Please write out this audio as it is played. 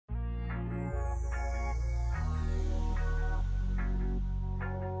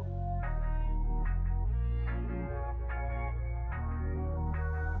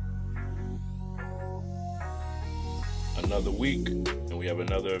another week, and we have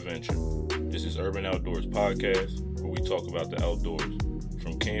another adventure. This is Urban Outdoors Podcast, where we talk about the outdoors,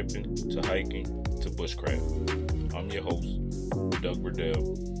 from camping to hiking to bushcraft. I'm your host, Doug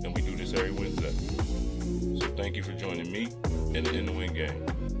Burdell, and we do this every Wednesday. So thank you for joining me and the In the Wind gang.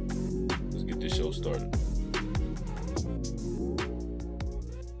 Let's get this show started.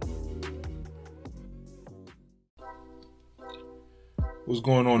 What's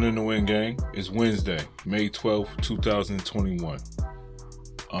going on in the Wind gang? It's Wednesday, May 12th, 2021.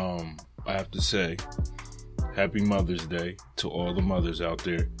 I have to say, happy Mother's Day to all the mothers out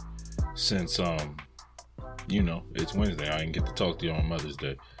there. Since, it's Wednesday, I didn't get to talk to you on Mother's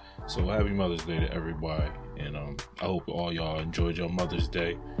Day. So happy Mother's Day to everybody. And I hope all y'all enjoyed your Mother's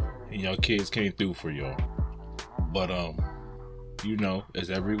Day and y'all kids came through for y'all. But, as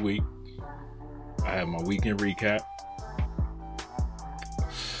every week, I have my weekend recap.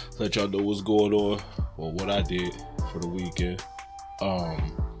 Let y'all know what's going on or what I did for the weekend.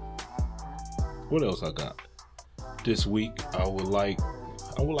 What else I got? This week I would like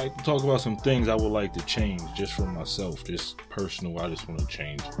to talk about some things I would like to change just for myself, just personal. I just want to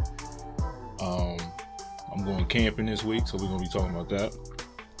change. I'm going camping this week, so we're gonna be talking about that.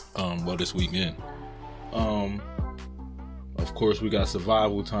 This weekend. Of course, we got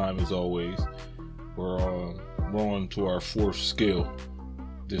survival time as always. We're on to our fourth skill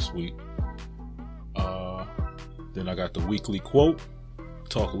this week. Then I got the weekly quote,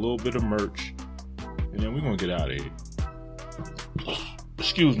 talk a little bit of merch, and then we're gonna get out of here.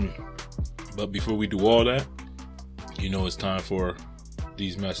 Excuse me. But before we do all that, it's time for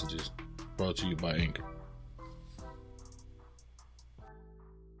these messages brought to you by Anchor.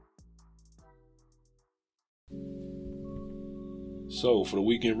 So for the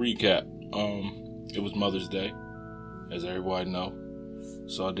weekend recap, it was Mother's Day, as everybody know.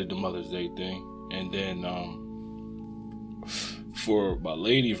 So I did the Mother's Day thing. And then for my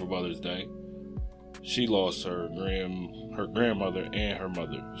lady for Mother's Day, she lost her grandmother and her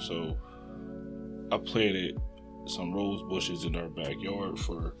mother. So I planted some rose bushes in her backyard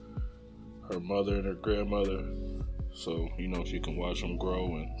for her mother and her grandmother. So, she can watch them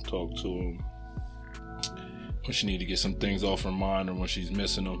grow and talk to them when she need to get some things off her mind or when she's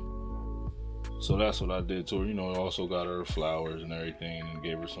missing them. So that's what I did to her. I also got her flowers and everything and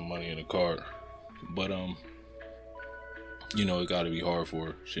gave her some money in a card. But, it got to be hard for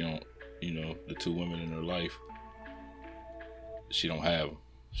her. She don't, the two women in her life, she don't have them.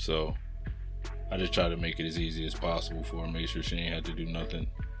 So I just try to make it as easy as possible for her, make sure she ain't had to do nothing.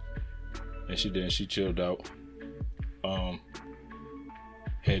 And she did. She chilled out.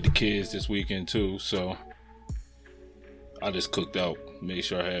 Had the kids this weekend too, so I just cooked out, made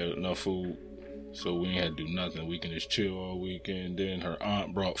sure I had enough food. So we ain't had to do nothing. We can just chill all weekend. Then her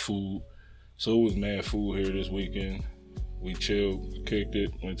aunt brought food. So it was mad food here this weekend. We chilled, kicked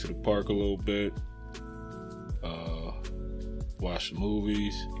it, went to the park a little bit, watched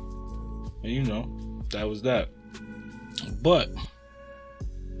movies, and that was that. But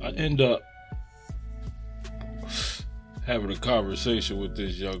I end up having a conversation with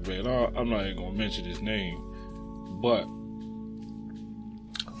this young man. I'm not even gonna mention his name, but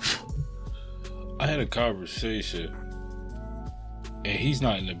I had a conversation, and he's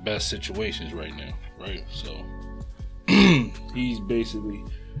not in the best situations right now, right? So he's basically,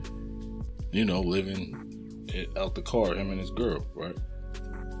 living out the car, him and his girl, right?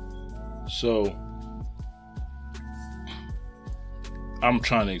 So I'm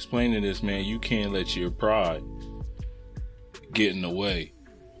trying to explain to this man, you can't let your pride get in the way,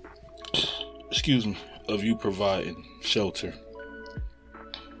 of you providing shelter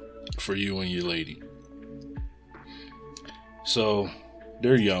for you and your lady. So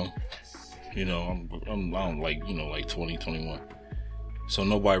they're young, I'm like 20, 21. So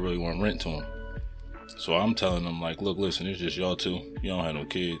nobody really want to rent to them. So I'm telling them like, look, listen, it's just y'all two. You don't have no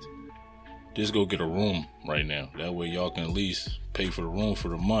kids. Just go get a room right now. That way y'all can at least pay for the room for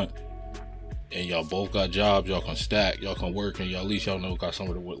the month. And y'all both got jobs. Y'all can stack. Y'all can work. And y'all at least y'all know got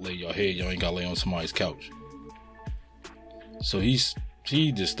somewhere to lay your head. Y'all ain't got to lay on somebody's couch. So he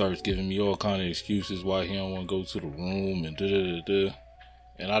just starts giving me all kind of excuses why he don't want to go to the room and da-da-da-da.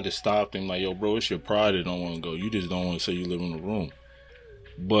 And I just stopped him like, yo, bro, it's your pride that don't want to go. You just don't want to say you live in the room.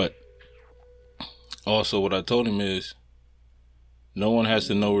 But also what I told him is, no one has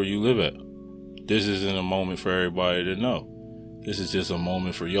to know where you live at. This isn't a moment for everybody to know. This is just a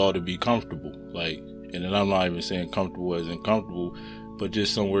moment for y'all to be comfortable. And then I'm not even saying comfortable as in comfortable, but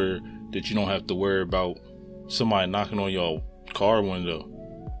just somewhere that you don't have to worry about somebody knocking on your car window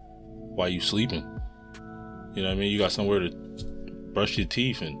while you sleeping. You know what I mean? You got somewhere to brush your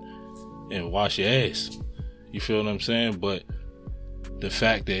teeth and wash your ass. You feel what I'm saying? But the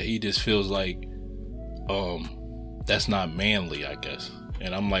fact that he just feels like that's not manly, I guess.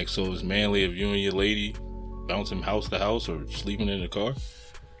 And I'm like, so it's manly if you and your lady bouncing house to house or sleeping in the car?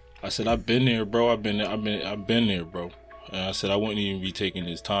 I said, I've been there, bro. I've been there, bro. And I said, I wouldn't even be taking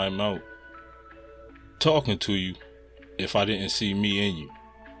this time out talking to you if I didn't see me in you.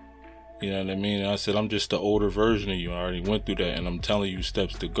 You know what I mean? And I said, I'm just the older version of you. I already went through that, and I'm telling you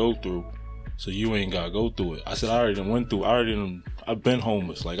steps to go through, so you ain't gotta go through it. I said, I've been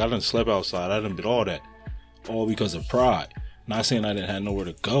homeless. Like, I done slept outside. I done been all that. All because of pride. Not saying I didn't have nowhere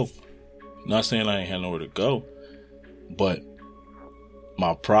to go. Not saying I ain't had nowhere to go. But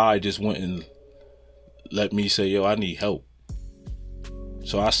my pride just went and let me say, yo, I need help.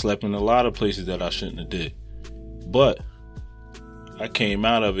 So I slept in a lot of places that I shouldn't have did. But I came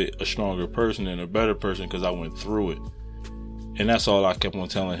out of it a stronger person and a better person because I went through it. And that's all I kept on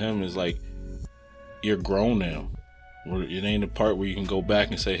telling him is like, you're grown now. It ain't the part where you can go back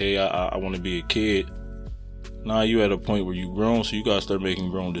and say, hey, I want to be a kid. Nah, you at a point where you grown, so you gotta start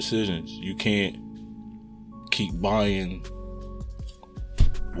making grown decisions. You can't keep buying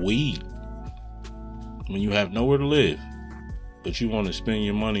weed when you have nowhere to live, but you want to spend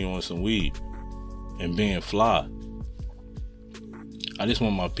your money on some weed and being fly. I just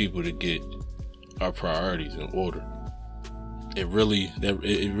want my people to get our priorities in order. It really,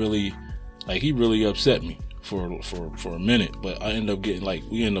 like, he really upset me for a minute, but I end up getting, like,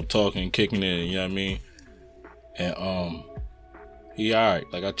 we end up talking, kicking it, you know what I mean? And he alright.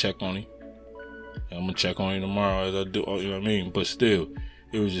 Like, I check on him. And I'm gonna check on him tomorrow as I do, you know what I mean? But still,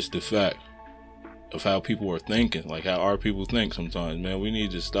 it was just the fact of how people are thinking, like how our people think sometimes, man. We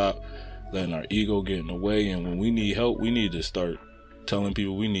need to stop letting our ego get in the way, and when we need help, we need to start telling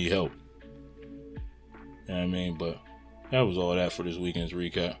people we need help. You know what I mean? But that was all that for this weekend's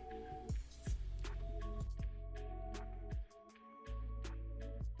recap.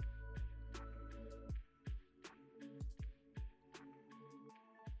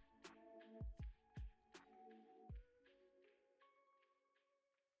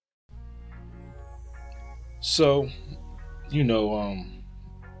 So, you know,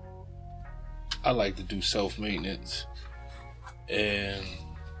 I like to do self-maintenance, and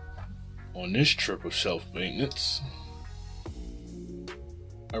on this trip of self-maintenance,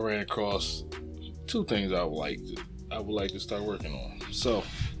 I ran across two things I would like to start working on. So,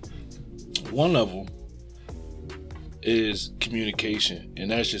 one of them is communication, and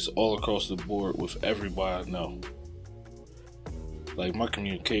that's just all across the board with everybody I know. Like, my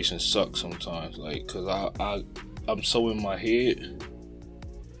communication sucks sometimes, like, cause I'm so in my head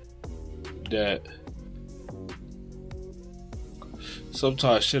that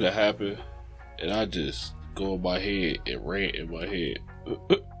sometimes shit will happen and I just go in my head and rant in my head.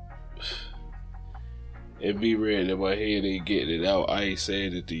 And be ranting in my head and getting it out. I ain't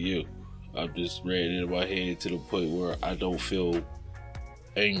saying it to you. I'm just ranting in my head to the point where I don't feel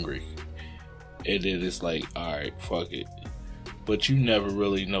angry. And then it's like, alright, fuck it. But you never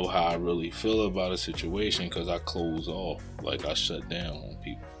really know how I really feel about a situation because I close off. Like, I shut down on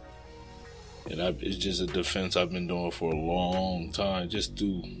people. And it's just a defense I've been doing for a long time. Just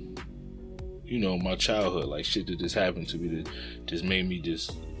through, you know, my childhood. Like, shit that just happened to me that just made me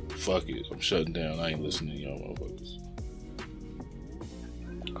just, fuck it. I'm shutting down. I ain't listening to y'all motherfuckers.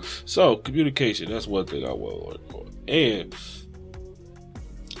 So, communication. That's one thing I want to work on. And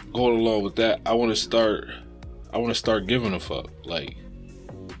going along with that, I want to start giving a fuck. Like,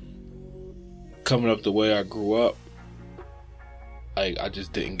 coming up the way I grew up, I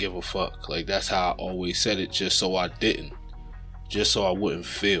just didn't give a fuck. Like, that's how I always said it, just so I didn't. Just so I wouldn't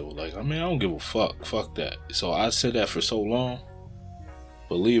feel. Like, I mean, I don't give a fuck. Fuck that. So I said that for so long.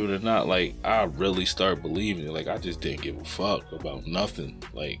 Believe it or not, like, I really started believing it. Like, I just didn't give a fuck about nothing.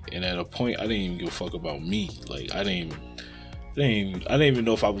 Like, and at a point, I didn't even give a fuck about me. Like, I didn't even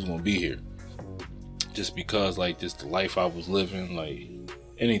know if I was gonna be here. Just because, like, just the life I was living, like,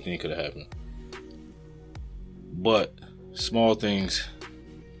 anything could have happened. But small things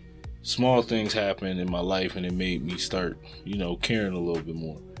happened in my life, and it made me start, you know, caring a little bit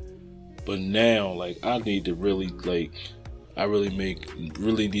more. But now, like, I need to really, like, I really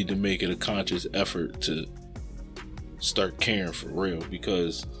need to make it a conscious effort to start caring for real,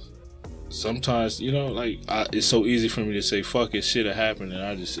 because sometimes, you know, like, it's so easy for me to say, fuck it, shit happened,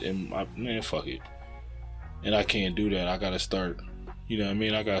 and man, fuck it. And I can't do that. I gotta start, you know what I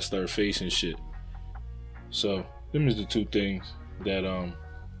mean? I gotta start facing shit. So, them is the two things that I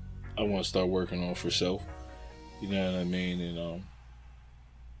want to start working on for self. You know what I mean? And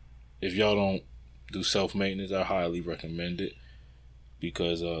if y'all don't do self-maintenance, I highly recommend it.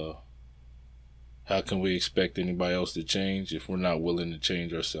 Because how can we expect anybody else to change if we're not willing to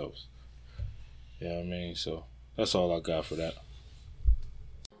change ourselves? You know what I mean? So that's all I got for that.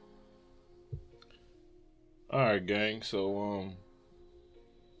 Alright, gang, so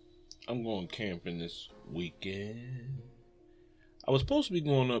I'm going camping this weekend. I was supposed to be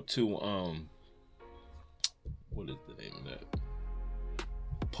going up to what is the name of that?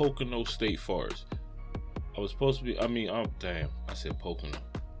 Pocono State Forest. I was supposed to be, I said Pocono.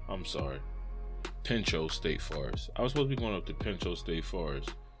 I'm sorry. Pinchot State Forest. I was supposed to be going up to Pinchot State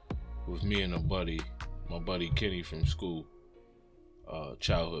Forest with me and my buddy Kenny from school,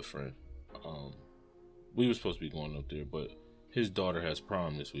 childhood friend. We were supposed to be going up there, but his daughter has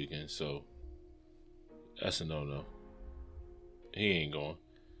prom this weekend, so that's a no-no. He ain't going.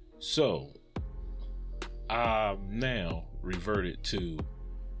 So I've now reverted to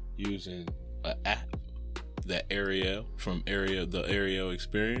using an app that Ariel from the Ariel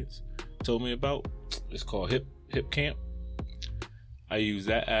Experience told me about. It's called Hip Camp. I use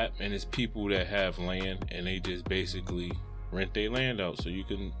that app, and it's people that have land, and they just basically rent their land out, so you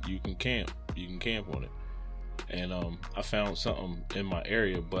can camp. You can camp on it. And I found something in my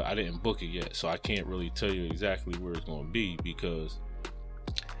area, but I didn't book it yet, so I can't really tell you exactly where it's going to be because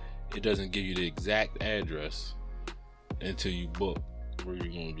it doesn't give you the exact address until you book where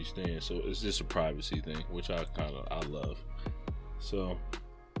you're going to be staying. So it's just a privacy thing, which I love. So,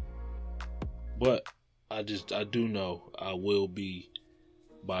 but I do know I will be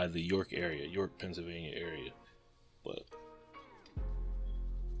by the York, Pennsylvania area, but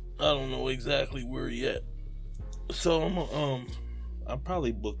I don't know exactly where yet. So I'll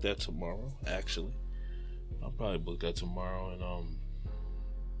probably book that tomorrow. Actually, I'll probably book that tomorrow, and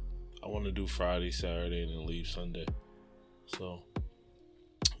I want to do Friday, Saturday, and then leave Sunday. So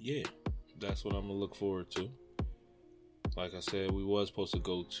yeah, that's what I'm gonna look forward to. Like I said, we was supposed to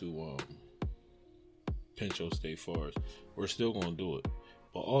go to Pinchot State Forest. We're still gonna do it,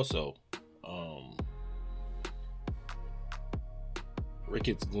 but also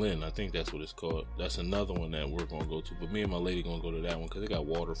Ricketts Glen, I think that's what it's called. That's another one that we're gonna go to. But me and my lady gonna go to that one because they got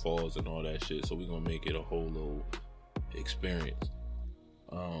waterfalls and all that shit. So we're gonna make it a whole little experience.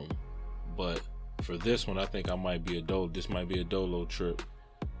 But for this one, I think this might be a dolo trip.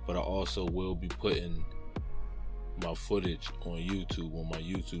 But I also will be putting my footage on YouTube, on my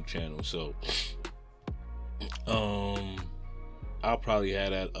YouTube channel. So I'll probably have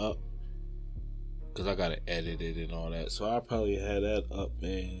that up, because I gotta edit it and all that. So I'll probably have that up,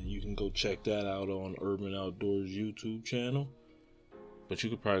 and you can go check that out on Urban Outdoors YouTube channel. But you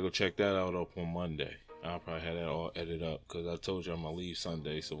could probably go check that out up on Monday. I'll probably have that all edited up, because I told you I'm gonna leave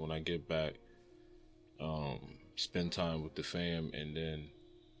Sunday. So when I get back, spend time with the fam, and then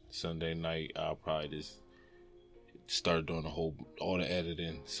Sunday night I'll probably just start doing all the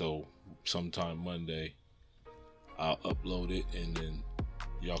editing. So sometime Monday I'll upload it, and then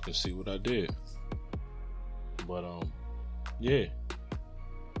y'all can see what I did. But yeah,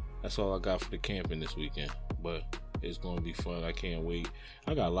 that's all I got for the camping this weekend. But it's gonna be fun. I can't wait.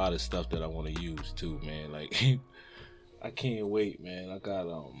 I got a lot of stuff that I want to use too, man. Like I can't wait, man. I got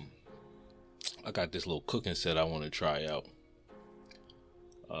this little cooking set I want to try out.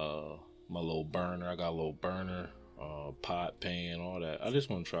 My little burner. I got a little burner, pot, pan, all that. I just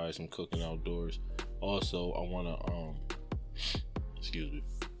want to try some cooking outdoors. Also, I want to excuse me.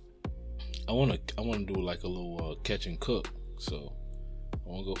 I want to do like a little catch and cook. So I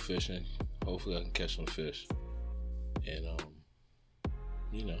want to go fishing. Hopefully I can catch some fish, and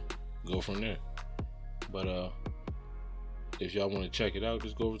go from there. But if y'all want to check it out,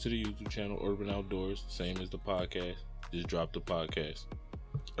 just go over to the YouTube channel, Urban Outdoors, same as the podcast. Just drop the podcast,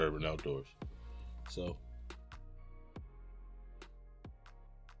 Urban Outdoors. So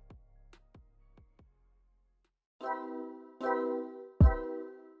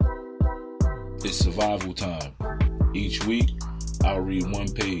it's survival time. Each week, I'll read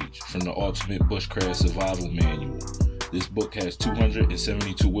one page from the Ultimate Bushcraft Survival Manual. This book has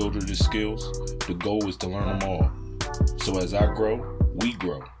 272 wilderness skills. The goal is to learn them all. So as I grow, we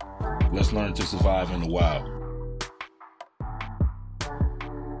grow. Let's learn to survive in the wild.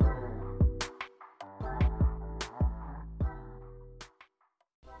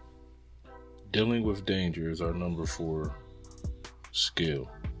 Dealing with danger is our number 4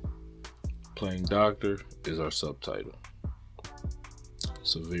 skill. Playing doctor is our subtitle.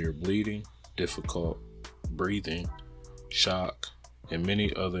 Severe bleeding, difficult breathing, shock, and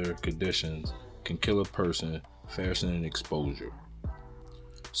many other conditions can kill a person faster than exposure.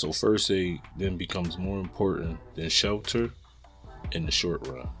 So first aid then becomes more important than shelter in the short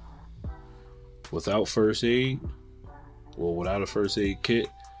run. Without a first aid kit,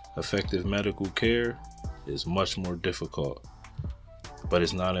 Effective medical care is much more difficult, but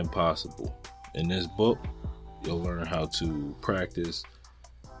it's not impossible. In this book, you'll learn how to practice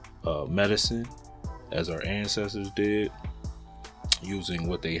medicine as our ancestors did, using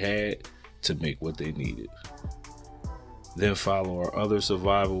what they had to make what they needed. Then follow our other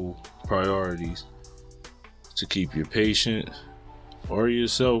survival priorities to keep your patient or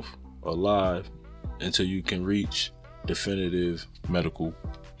yourself alive until you can reach definitive medical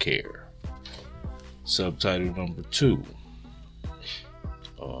care. Subtitle number 2,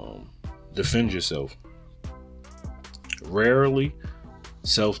 defend yourself. Rarely,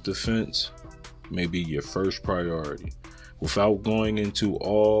 self-defense may be your first priority. Without going into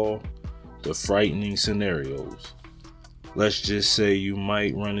all the frightening scenarios, let's just say you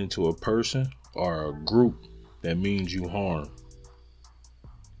might run into a person or a group that means you harm.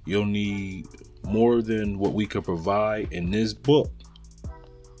 You'll need more than what we could provide in this book,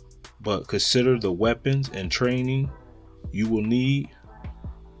 but consider the weapons and training you will need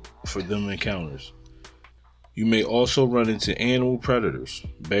for them encounters. You may also run into animal predators.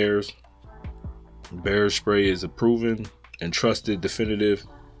 Bears. Bear spray is a proven and trusted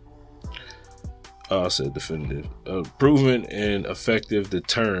proven and effective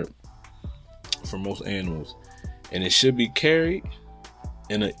deterrent for most animals, and it should be carried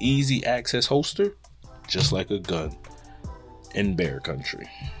in an easy access holster, just like a gun in bear country.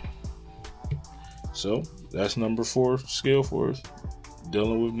 So that's number 4 skill for us,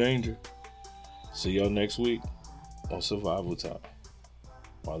 dealing with danger. See y'all next week on Survival Time.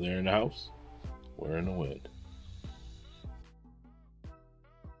 While they're in the house, we're in the wind.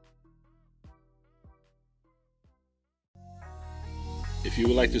 If you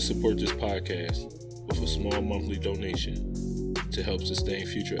would like to support this podcast with a small monthly donation to help sustain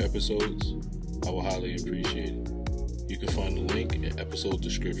future episodes, I will highly appreciate it. You can find the link in episode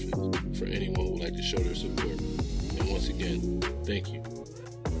description for anyone who would like to show their support. And once again, thank you.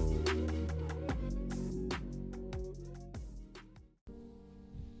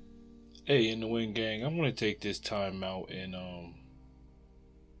 Hey, in the Wind Gang, I want to take this time out and I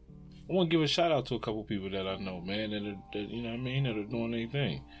want to give a shout out to a couple people that I know, man, that you know what I mean, that are doing their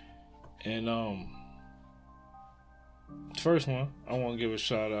thing. And first one, I want to give a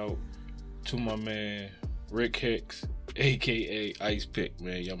shout out to my man Rick Hicks, aka Ice Pick,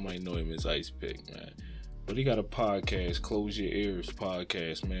 man. Y'all might know him as Ice Pick, man. But he got a podcast, Close Your Ears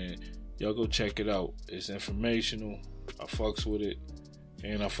podcast, man. Y'all go check it out. It's informational. I fucks with it.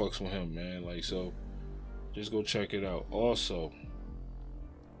 And I fucks with him, man. Like, so, just go check it out. Also,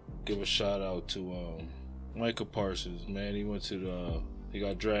 give a shout out to Micah Parsons, man. He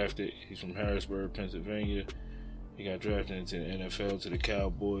got drafted. He's from Harrisburg, Pennsylvania. He got drafted into the NFL, to the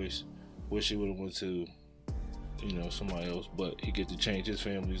Cowboys. Wish he would have went to, somebody else. But he get to change his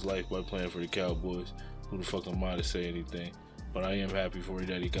family's life by playing for the Cowboys. Who the fuck am I to say anything? But I am happy for him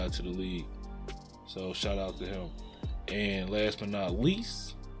that he got to the league. So, shout out to him. And last but not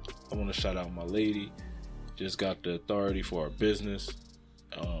least, I want to shout out my lady. Just got the authority for our business.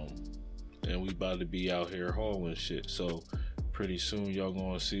 And we about to be out here hauling shit. So pretty soon y'all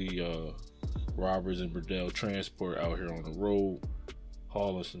gonna see Roberts and Burdell Transport out here on the road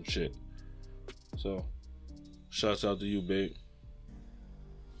hauling some shit. So shouts out to you, babe.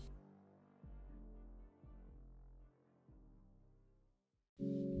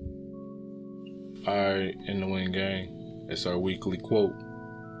 Alright, in the Wind Gang, it's our weekly quote.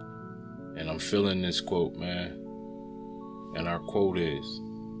 And I'm feeling this quote, man. And our quote is,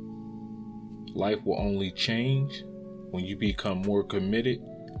 life will only change when you become more committed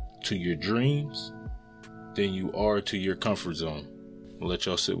to your dreams than you are to your comfort zone. I'll let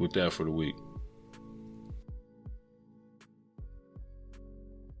y'all sit with that for the week.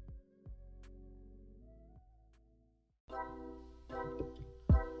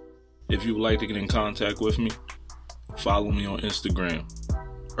 If you would like to get in contact with me, follow me on Instagram,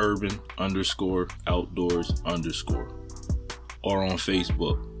 urban_outdoors_ or on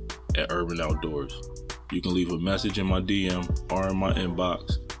Facebook at Urban Outdoors. You can leave a message in my DM or in my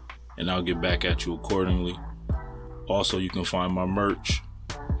inbox and I'll get back at you accordingly. Also, you can find my merch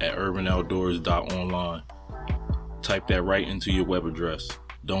at urbanoutdoors.online. Type that right into your web address.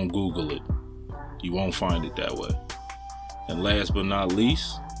 Don't Google it. You won't find it that way. And last but not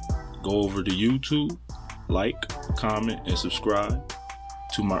least, go over to YouTube, like, comment, and subscribe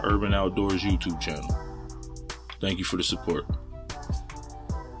to my Urban Outdoors YouTube channel. Thank you for the support.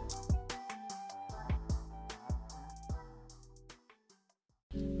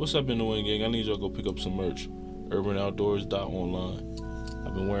 What's up in the Wind Gang? I need y'all to go pick up some merch. urbanoutdoors.online.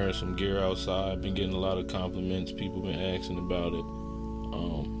 I've been wearing some gear outside. Been getting a lot of compliments. People been asking about it.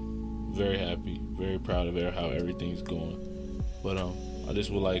 very happy, very proud of how everything's going. But I just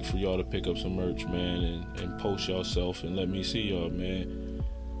would like for y'all to pick up some merch, man, and post yourself and let me see y'all, man.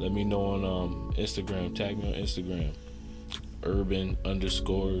 Let me know on Instagram. Tag me on Instagram.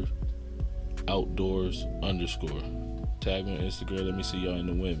 urban_outdoors_. Tag me on Instagram. Let me see y'all in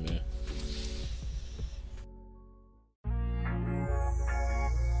the wind, man.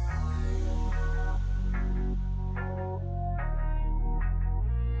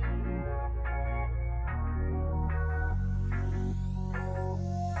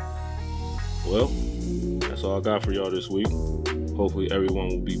 Well, that's all I got for y'all this week. Hopefully everyone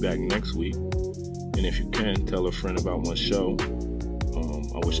will be back next week. And if you can, tell a friend about my show.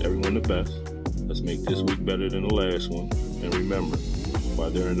 I wish everyone the best. Let's make this week better than the last one. And remember, while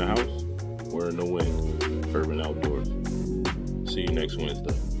they're in the house, we're in the wind. Urban Outdoors. See you next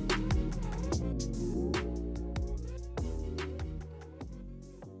Wednesday.